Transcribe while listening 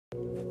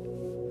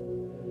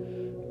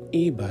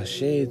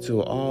Ibashe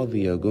to all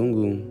the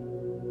Agungu.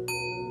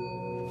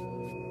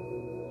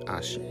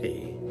 Ashe.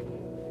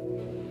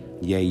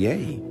 Yay,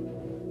 yay.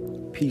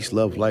 Peace,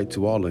 love, light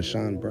to all and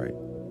shine bright.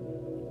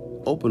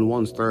 Open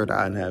one's third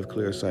eye and have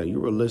clear sight.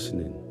 You are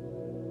listening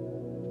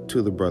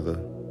to the brother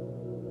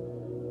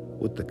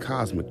with the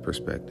cosmic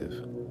perspective.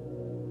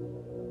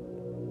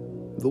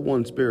 The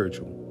one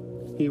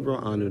spiritual, Hero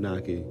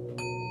Anunnaki.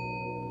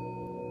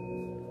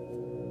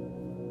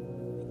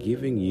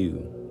 Giving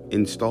you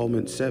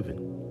installment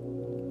 7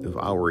 of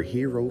our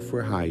Hero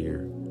for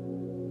Hire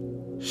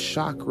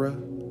Chakra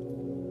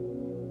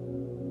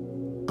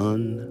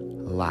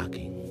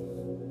Unlocking.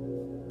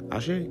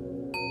 Ashe.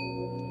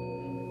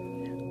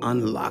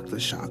 Unlock the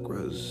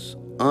chakras,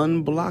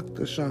 unblock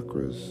the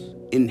chakras,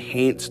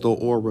 enhance the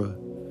aura,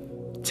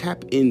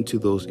 tap into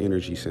those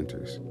energy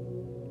centers.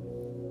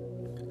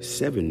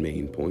 7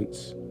 main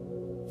points.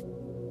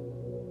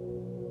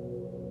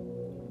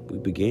 We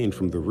began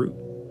from the root.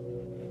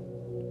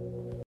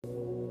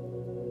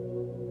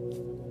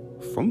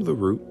 From the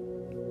root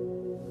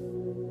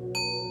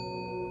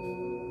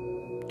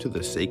to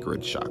the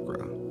sacred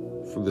chakra.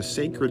 From the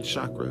sacred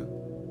chakra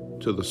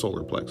to the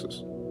solar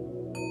plexus.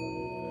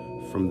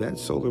 From that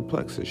solar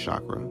plexus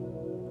chakra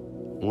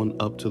on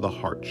up to the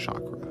heart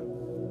chakra.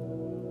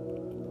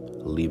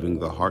 Leaving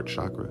the heart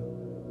chakra,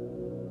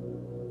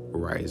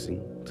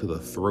 rising to the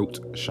throat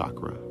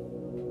chakra.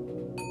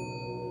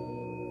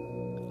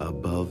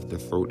 Above the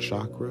throat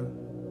chakra,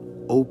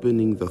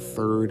 opening the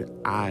third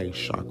eye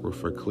chakra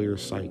for clear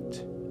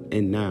sight.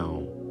 And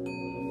now,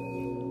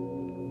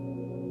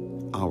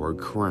 our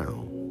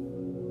crown.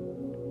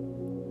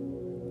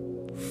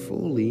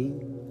 Fully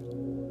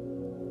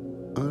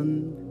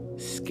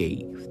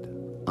unscathed,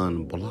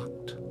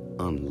 unblocked,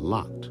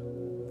 unlocked.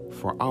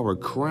 For our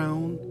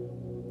crown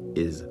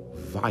is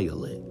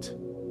violet.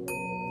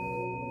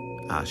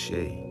 Ashe.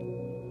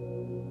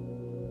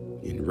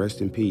 And rest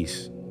in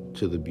peace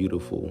to the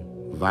beautiful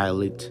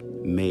Violet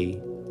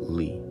May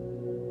Lee,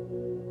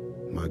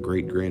 my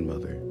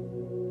great-grandmother.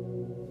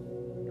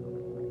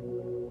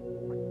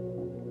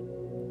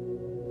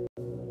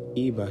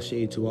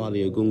 Ibashe to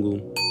Ali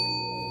Agungu.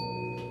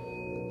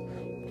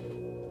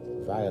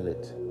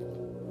 Violet.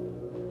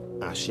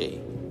 Ashe.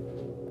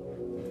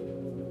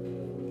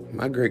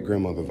 My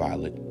great-grandmother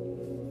Violet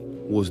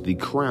was the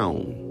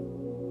crown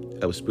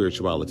of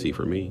spirituality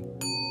for me.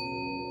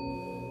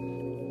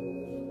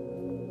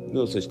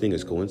 No such thing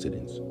as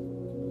coincidence.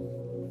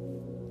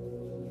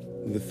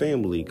 The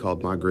family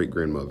called my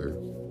great-grandmother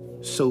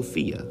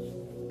Sophia.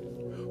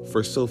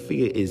 For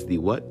Sophia is the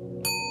what?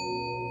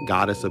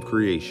 Goddess of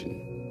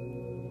creation.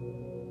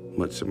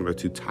 Much similar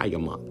to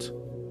Tiamat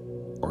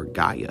or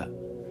Gaia.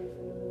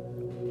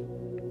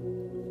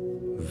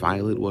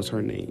 Violet was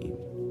her name.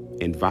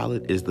 And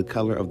violet is the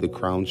color of the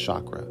crown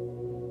chakra.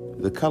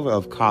 The color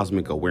of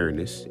cosmic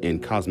awareness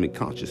and cosmic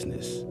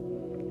consciousness.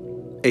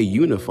 A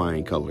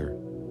unifying color.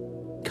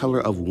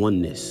 Color of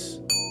oneness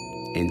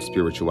and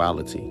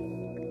spirituality.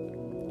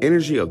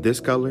 Energy of this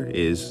color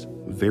is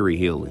very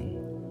healing,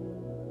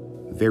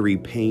 very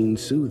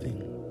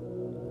pain-soothing.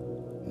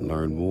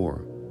 Learn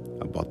more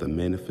about the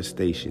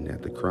manifestation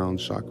at the crown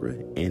chakra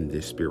and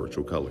this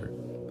spiritual color.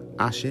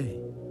 Ashe.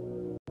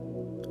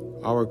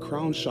 Our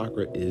crown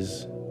chakra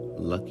is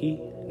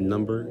lucky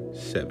number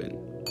 7.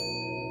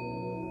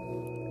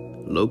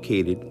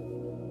 Located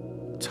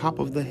top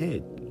of the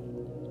head.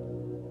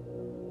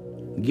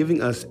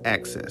 Giving us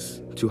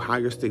access to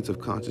higher states of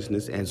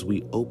consciousness as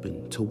we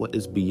open to what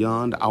is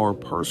beyond our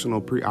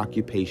personal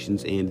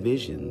preoccupations and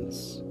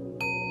visions,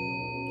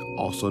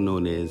 also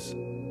known as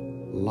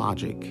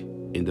logic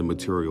in the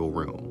material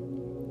realm.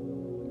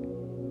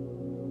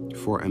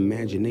 For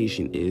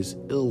imagination is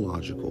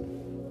illogical.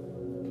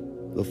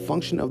 The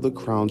function of the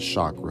crown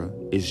chakra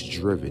is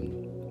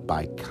driven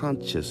by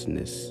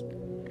consciousness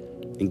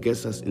and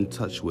gets us in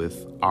touch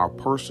with our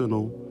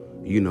personal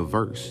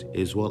universe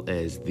as well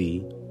as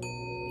the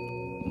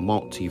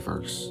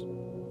multiverse.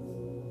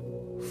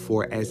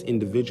 For as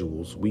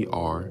individuals, we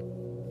are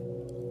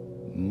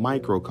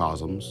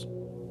microcosms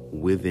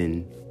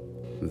within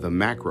the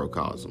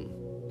macrocosm.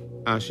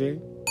 Ashe.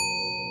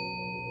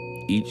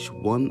 Each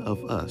one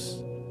of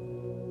us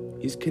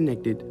is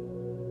connected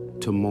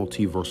to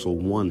multiversal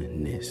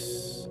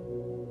oneness.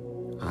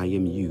 I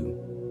am you.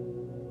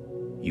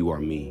 You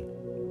are me.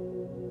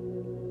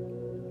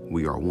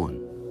 We are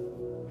one.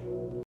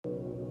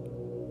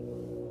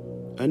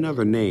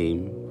 Another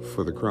name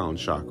for the crown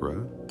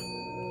chakra,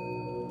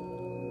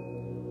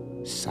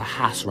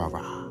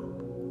 Sahasrara.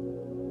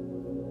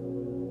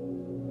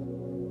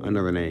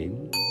 Another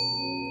name,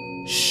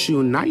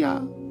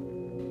 Shunaya.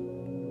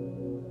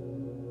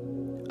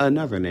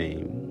 Another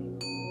name,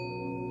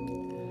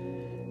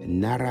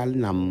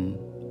 Naralnam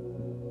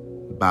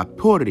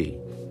Bapuri.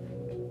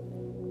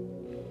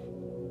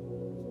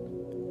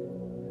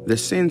 The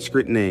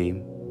Sanskrit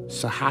name,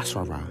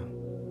 Sahasrara,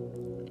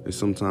 is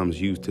sometimes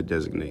used to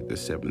designate the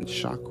 7th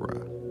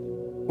chakra,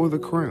 or the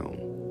crown,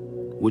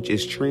 which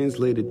is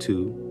translated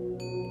to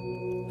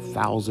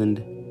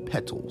 1,000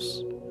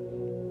 petals.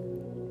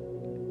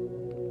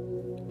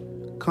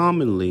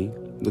 Commonly,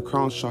 the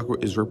crown chakra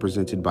is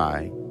represented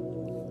by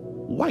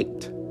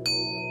white,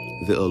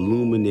 the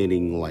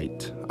illuminating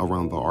light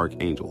around the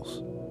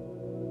archangels.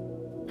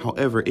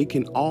 However, it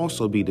can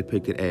also be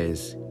depicted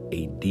as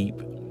a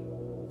deep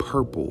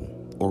purple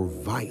or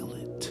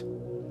violet.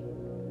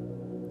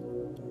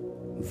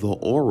 The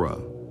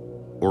aura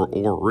or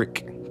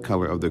auric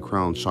color of the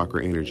crown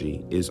chakra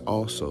energy is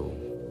also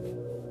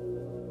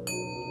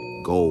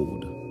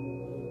gold,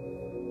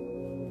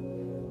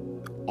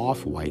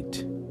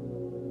 off-white,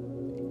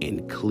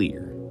 and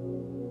clear.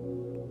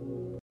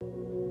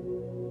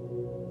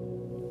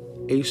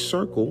 A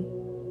circle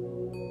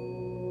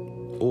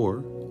or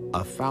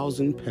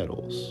 1,000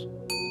 petals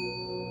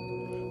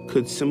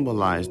could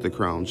symbolize the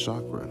crown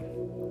chakra.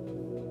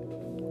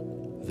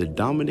 The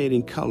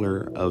dominating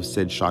color of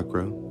said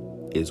chakra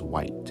is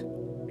white.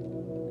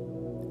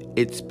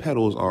 Its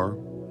petals are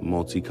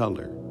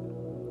multicolored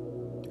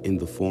in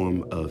the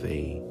form of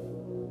a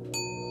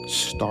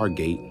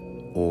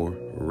stargate or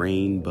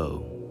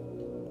rainbow.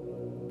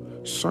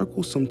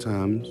 Circle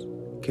sometimes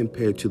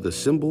compared to the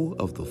symbol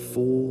of the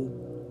full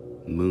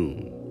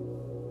moon.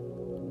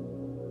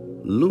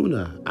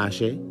 Luna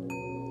Ashe.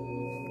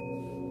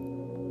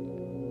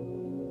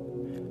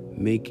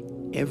 Make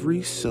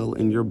every cell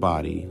in your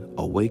body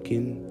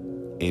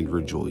awaken and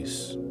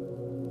rejoice.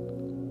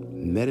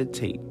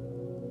 Meditate.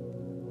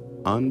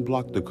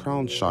 Unblock the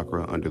crown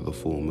chakra under the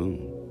full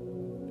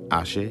moon.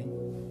 Ashe.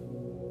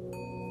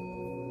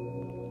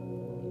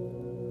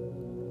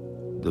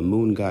 The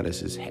moon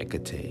goddess is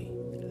Hecate,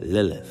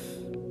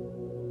 Lilith.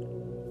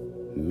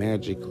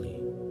 Magically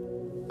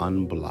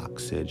unblock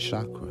said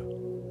chakra.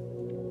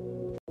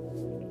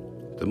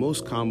 The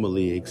most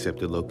commonly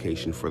accepted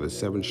location for the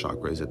seventh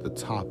chakra is at the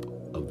top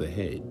of the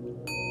head.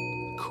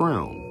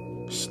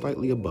 Crown,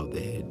 slightly above the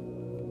head.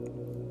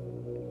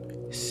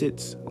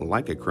 Sits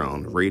like a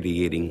crown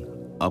radiating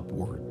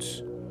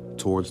upwards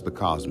towards the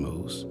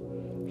cosmos,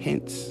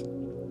 hence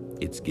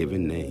its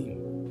given name.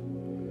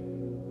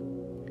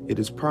 It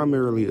is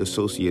primarily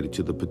associated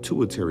to the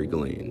pituitary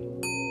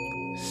gland,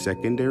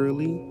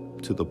 secondarily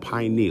to the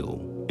pineal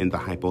and the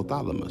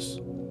hypothalamus.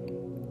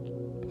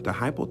 The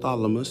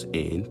hypothalamus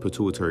and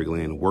pituitary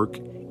gland work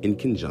in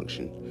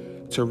conjunction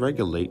to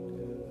regulate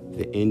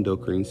the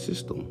endocrine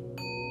system.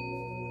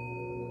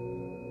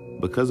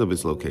 Because of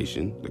its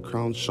location, the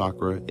crown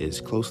chakra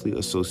is closely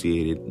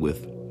associated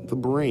with the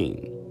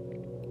brain,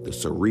 the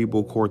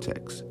cerebral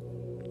cortex,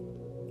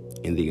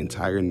 and the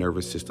entire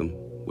nervous system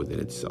within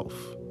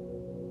itself.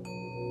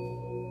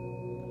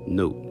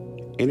 Note,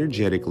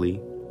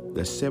 energetically,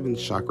 the seventh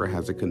chakra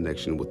has a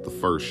connection with the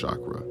first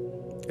chakra,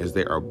 as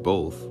they are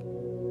both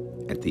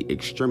at the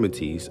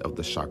extremities of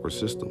the chakra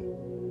system.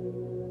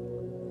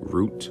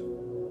 Root,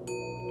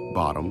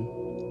 bottom,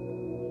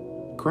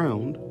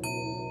 crowned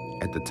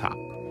at the top.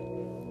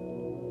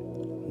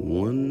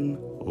 One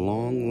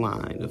long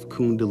line of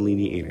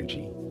Kundalini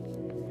energy,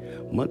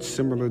 much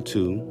similar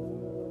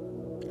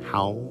to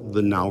how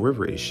the Nile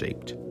River is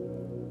shaped.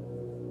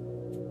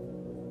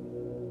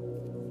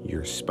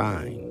 Your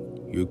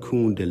spine, your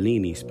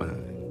Kundalini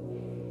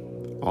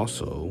spine,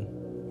 also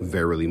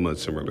verily much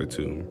similar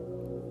to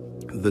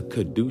the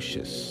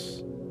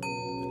caduceus,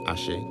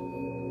 Ashe,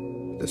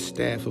 the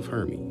staff of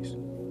Hermes,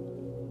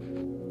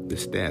 the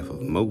staff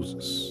of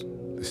Moses,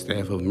 the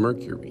staff of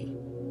Mercury.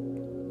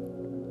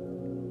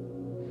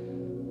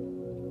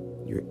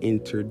 Your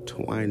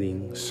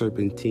intertwining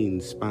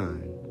serpentine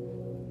spine,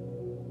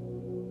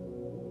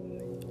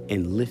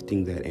 and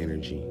lifting that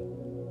energy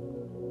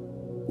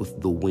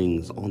with the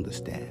wings on the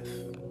staff,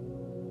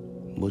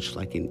 much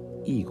like an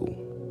eagle.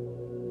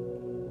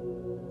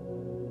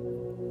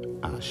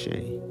 Ashe.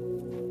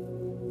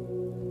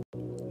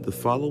 The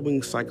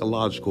following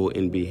psychological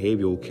and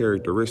behavioral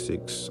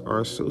characteristics are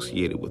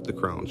associated with the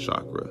crown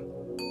chakra: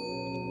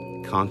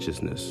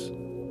 consciousness,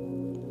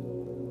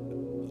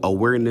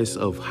 awareness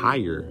of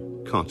higher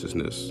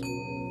consciousness,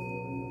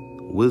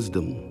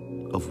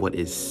 wisdom of what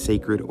is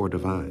sacred or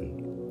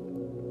divine,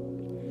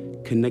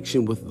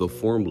 connection with the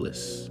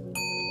formless,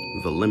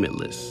 the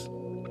limitless,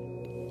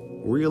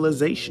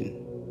 realization,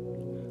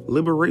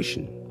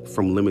 liberation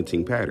from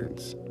limiting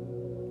patterns,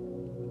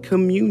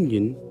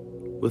 communion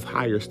with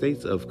higher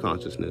states of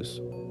consciousness,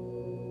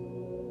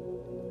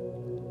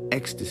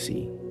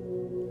 ecstasy,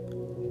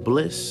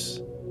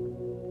 bliss,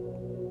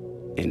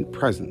 and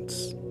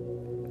presence.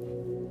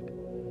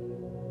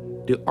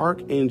 The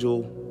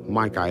Archangel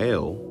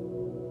Michael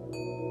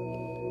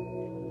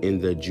in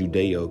the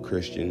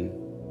Judeo-Christian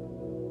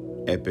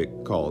epic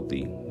called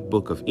the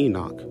Book of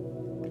Enoch,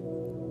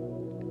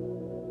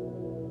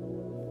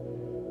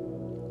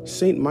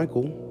 Saint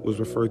Michael was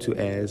referred to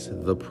as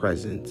the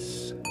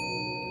presence,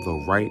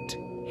 the right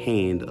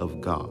hand of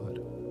God,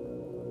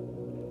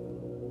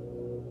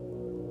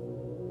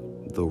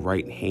 the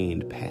right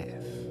hand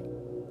path.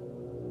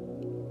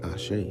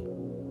 Ashe.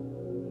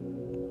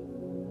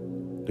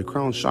 The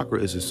crown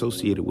chakra is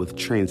associated with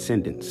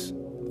transcendence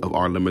of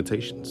our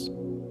limitations,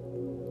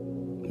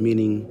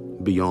 meaning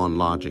beyond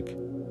logic,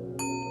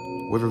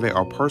 whether they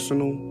are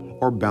personal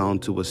or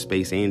bound to a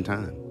space and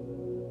time.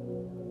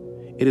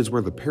 It is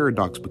where the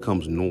paradox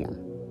becomes norm,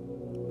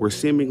 where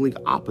seemingly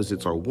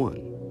opposites are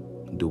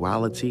one,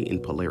 duality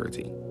and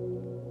polarity.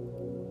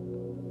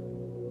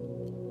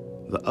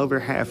 The other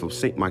half of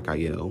Saint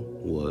Michael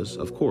was,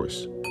 of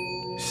course,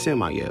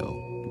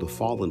 Samael, the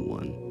fallen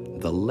one,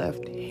 the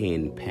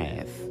left-hand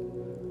path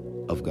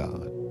of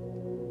God.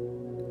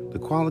 The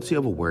quality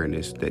of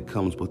awareness that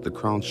comes with the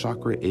crown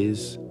chakra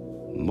is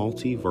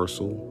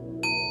multiversal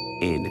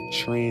and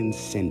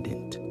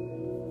transcendent.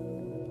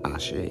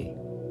 Ashe.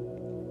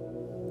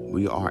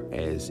 We are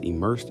as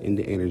immersed in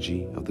the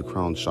energy of the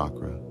crown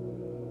chakra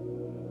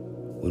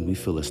when we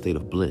feel a state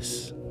of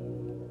bliss,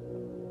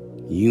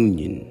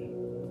 union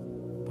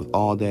with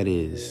all that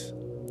is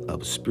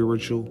of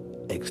spiritual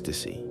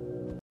ecstasy.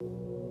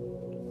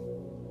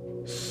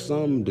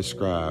 Some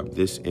describe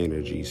this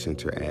energy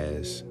center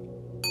as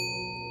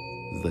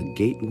the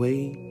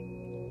gateway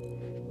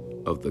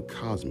of the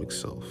cosmic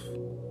self,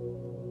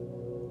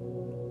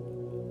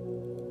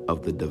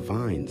 of the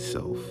divine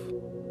self,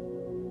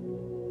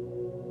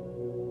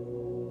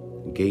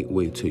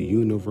 gateway to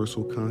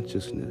universal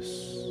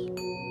consciousness,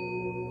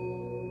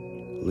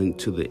 linked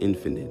to the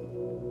infinite,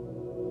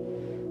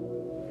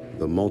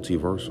 the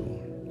multiversal.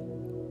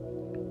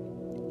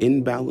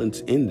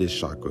 Imbalance in this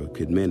chakra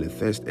could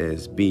manifest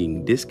as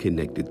being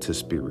disconnected to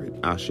spirit,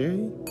 Ashe,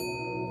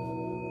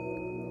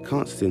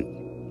 constant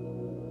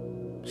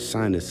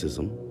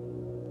cynicism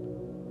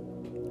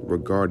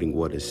regarding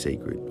what is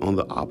sacred. On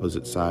the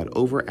opposite side,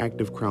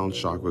 overactive crown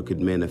chakra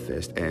could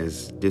manifest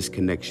as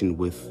disconnection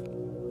with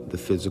the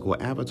physical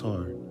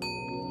avatar,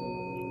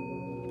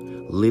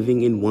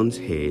 living in one's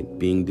head,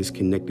 being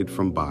disconnected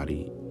from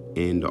body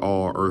and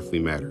all earthly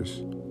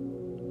matters,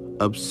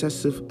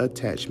 obsessive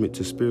attachment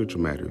to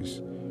spiritual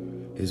matters,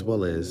 as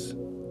well as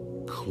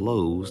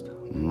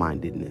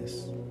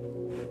closed-mindedness.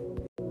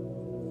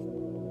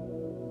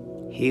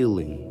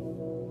 Healing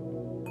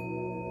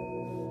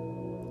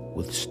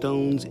with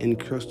stones and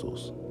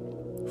crystals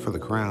for the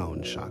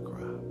crown chakra.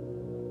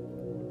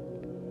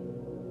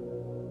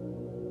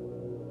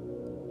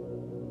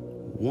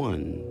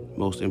 One,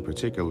 most in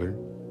particular,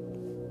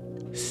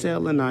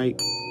 selenite.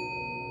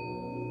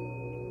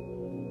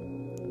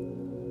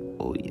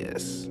 Oh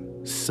yes,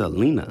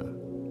 Selena,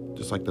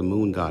 just like the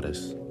moon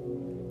goddess.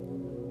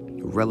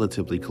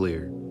 Relatively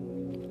clear,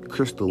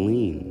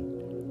 crystalline,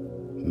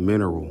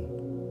 mineral.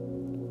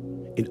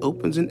 It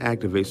opens and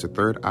activates the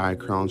third eye,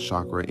 crown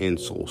chakra, and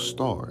soul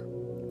star.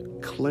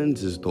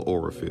 Cleanses the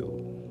aura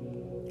field.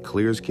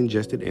 Clears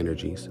congested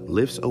energies.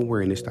 Lifts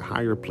awareness to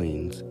higher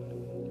planes.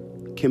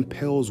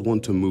 Compels one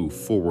to move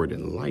forward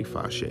in life,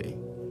 Ashe.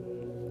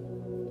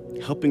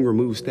 Helping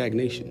remove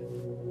stagnation.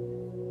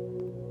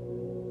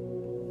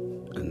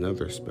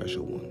 Another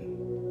special one.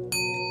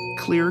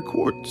 Clear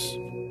quartz.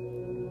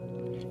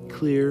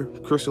 Clear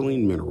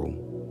crystalline mineral,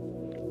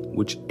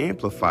 which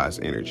amplifies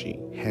energy,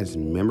 has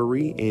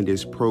memory, and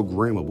is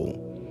programmable,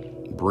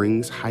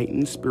 brings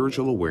heightened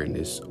spiritual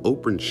awareness,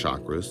 opens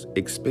chakras,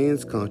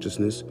 expands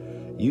consciousness,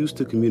 used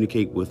to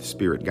communicate with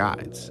spirit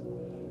guides,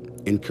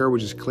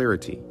 encourages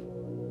clarity,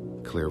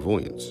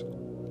 clairvoyance,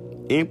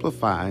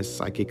 amplifies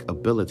psychic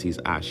abilities,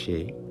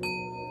 Ashe,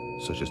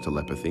 such as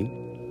telepathy,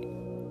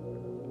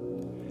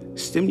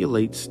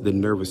 stimulates the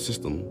nervous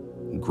system,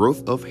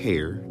 growth of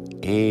hair,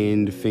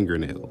 and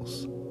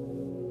fingernails.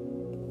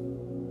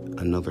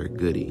 Another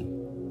goodie,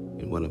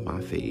 and one of my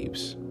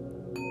faves,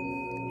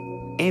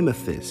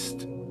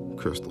 amethyst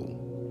crystal.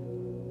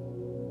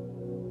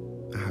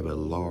 I have a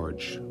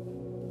large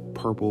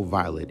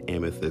purple-violet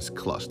amethyst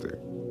cluster,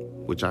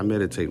 which I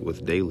meditate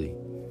with daily.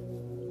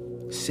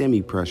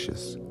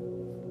 Semi-precious,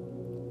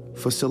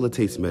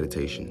 facilitates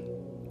meditation,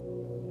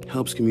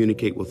 helps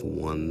communicate with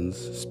one's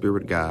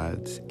spirit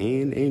guides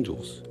and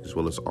angels, as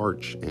well as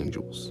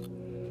archangels.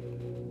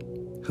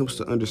 Helps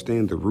to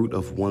understand the root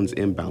of one's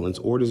imbalance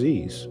or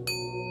disease.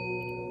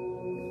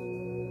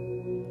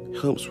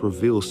 Helps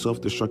reveal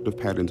self-destructive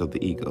patterns of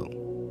the ego.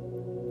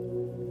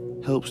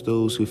 Helps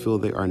those who feel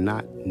they are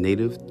not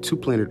native to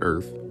planet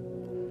Earth.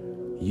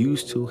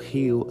 Used to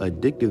heal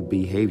addictive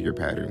behavior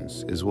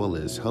patterns, as well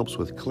as helps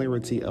with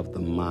clarity of the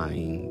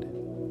mind.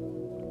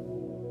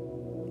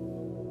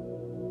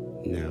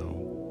 Now,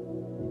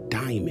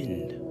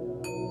 diamond.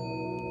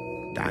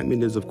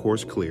 Diamond is, of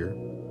course, clear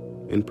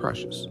and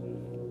precious,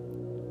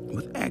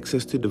 with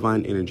access to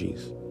divine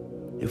energies,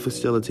 and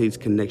facilitates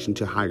connection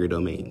to higher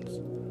domains.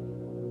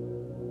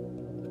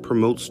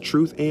 Promotes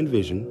truth and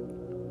vision,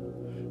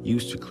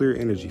 used to clear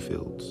energy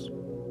fields.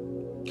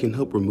 Can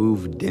help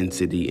remove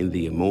density in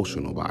the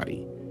emotional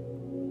body.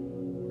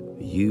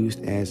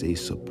 Used as a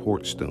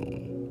support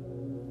stone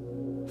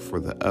for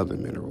the other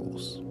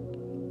minerals.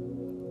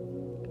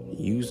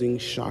 Using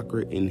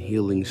chakra and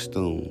healing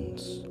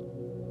stones,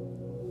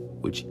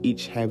 which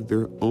each have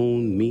their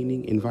own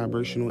meaning and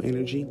vibrational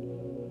energy,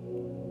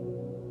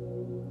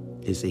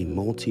 is a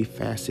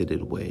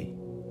multifaceted way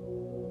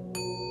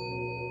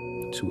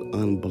to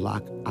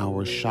unblock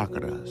our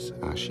chakras,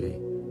 Ashe.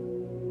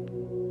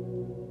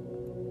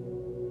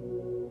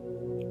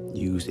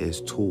 Used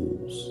as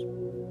tools,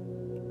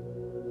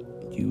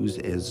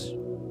 used as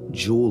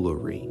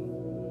jewelry.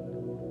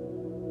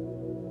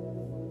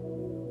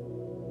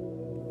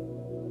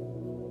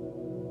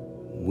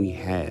 We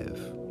have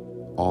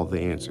all the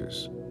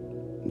answers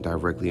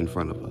directly in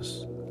front of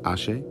us.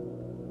 Ashe?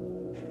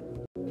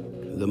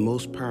 The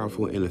most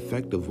powerful and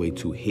effective way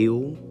to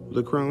heal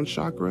the crown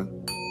chakra?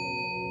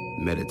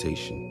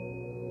 Meditation.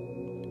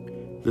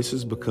 This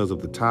is because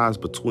of the ties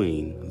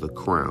between the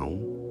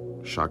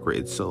crown chakra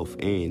itself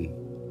and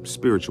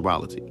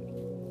spirituality.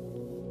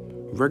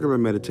 Regular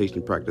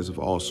meditation practice of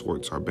all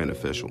sorts are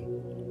beneficial.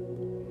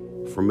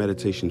 For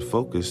meditation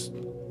focused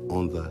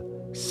on the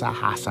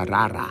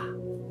Sahasrara,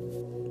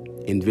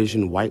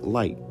 envision white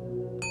light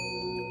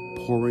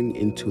pouring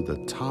into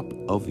the top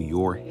of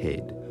your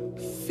head,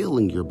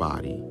 filling your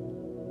body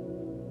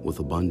with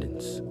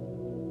abundance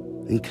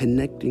and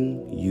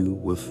connecting you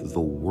with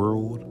the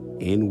world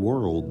and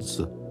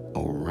worlds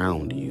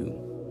around you.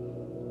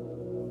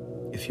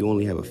 If you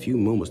only have a few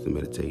moments to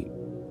meditate,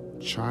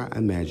 try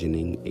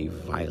imagining a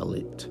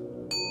violet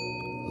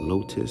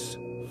lotus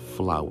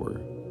flower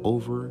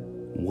over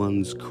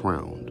one's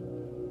crown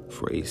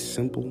for a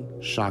simple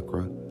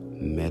chakra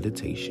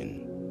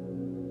meditation.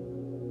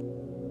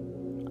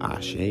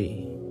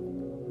 Ashe.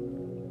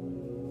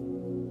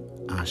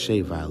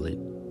 Ashe, Violet.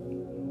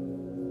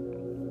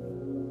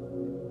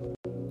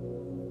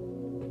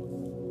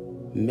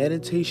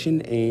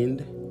 Meditation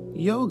and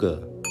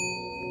yoga.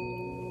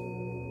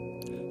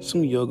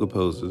 Some yoga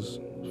poses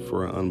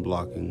for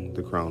unblocking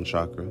the crown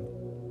chakra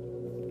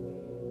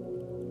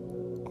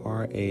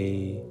are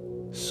a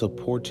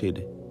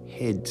supported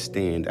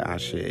headstand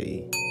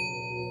ashe,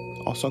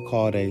 also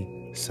called a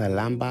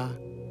Salamba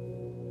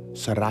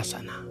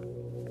Sarasana.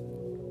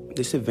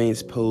 This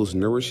advanced pose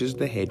nourishes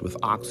the head with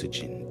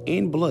oxygen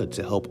and blood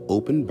to help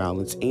open,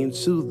 balance, and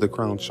soothe the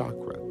crown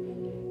chakra.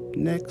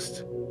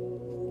 Next,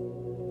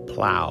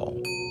 plow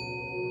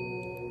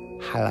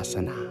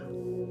Halasana.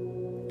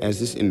 As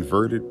this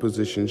inverted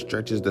position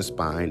stretches the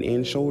spine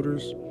and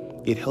shoulders,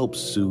 it helps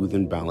soothe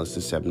and balance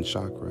the seventh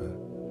chakra.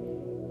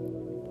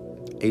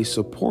 A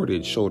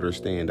supported shoulder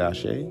stand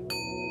ashe,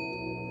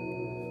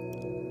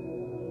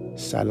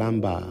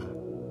 Salamba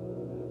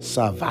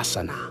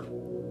Savasana.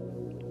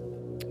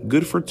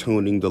 Good for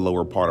toning the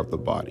lower part of the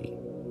body.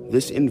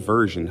 This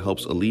inversion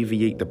helps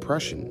alleviate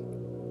depression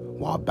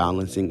while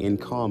balancing and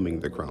calming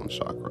the crown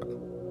chakra.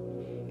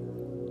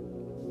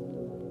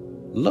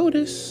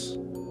 Lotus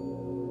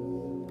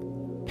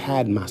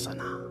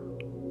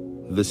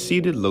Padmasana. The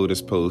seated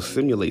lotus pose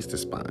simulates the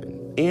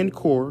spine and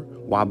core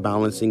while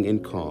balancing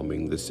and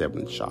calming the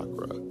seventh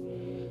chakra.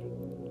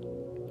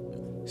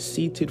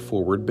 Seated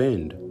forward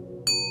bend.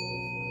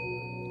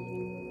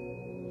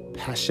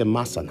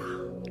 Paschimottanasana.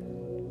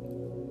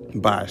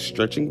 By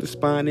stretching the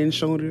spine and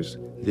shoulders,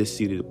 this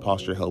seated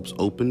posture helps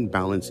open,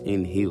 balance,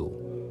 and heal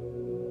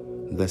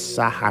the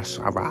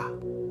Sahasrara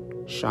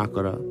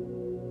chakra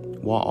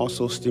while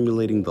also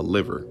stimulating the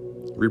liver,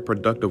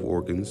 reproductive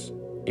organs,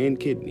 and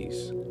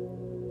kidneys.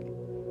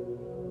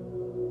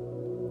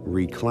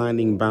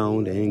 Reclining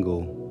bound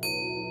angle,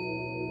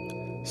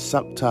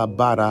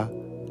 Saptabhadra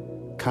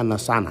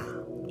Konasana.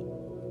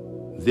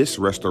 This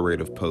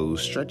restorative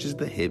pose stretches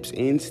the hips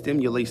and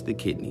stimulates the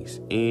kidneys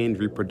and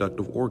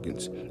reproductive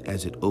organs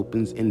as it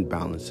opens and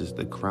balances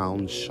the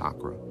crown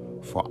chakra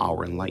for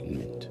our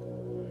enlightenment.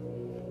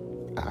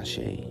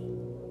 Ashe.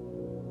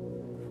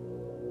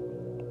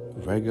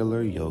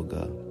 Regular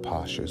yoga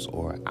postures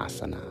or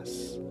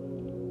asanas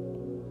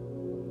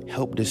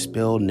help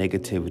dispel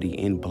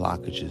negativity and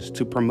blockages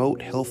to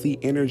promote healthy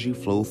energy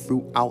flow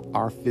throughout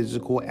our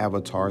physical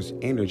avatar's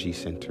energy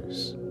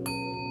centers,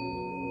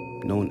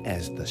 known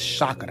as the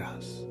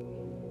chakras.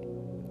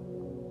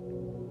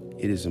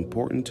 It is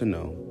important to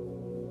know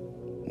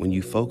when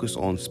you focus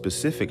on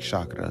specific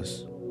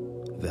chakras,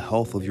 the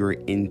health of your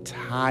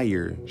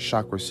entire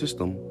chakra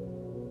system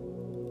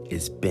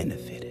is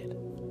benefited.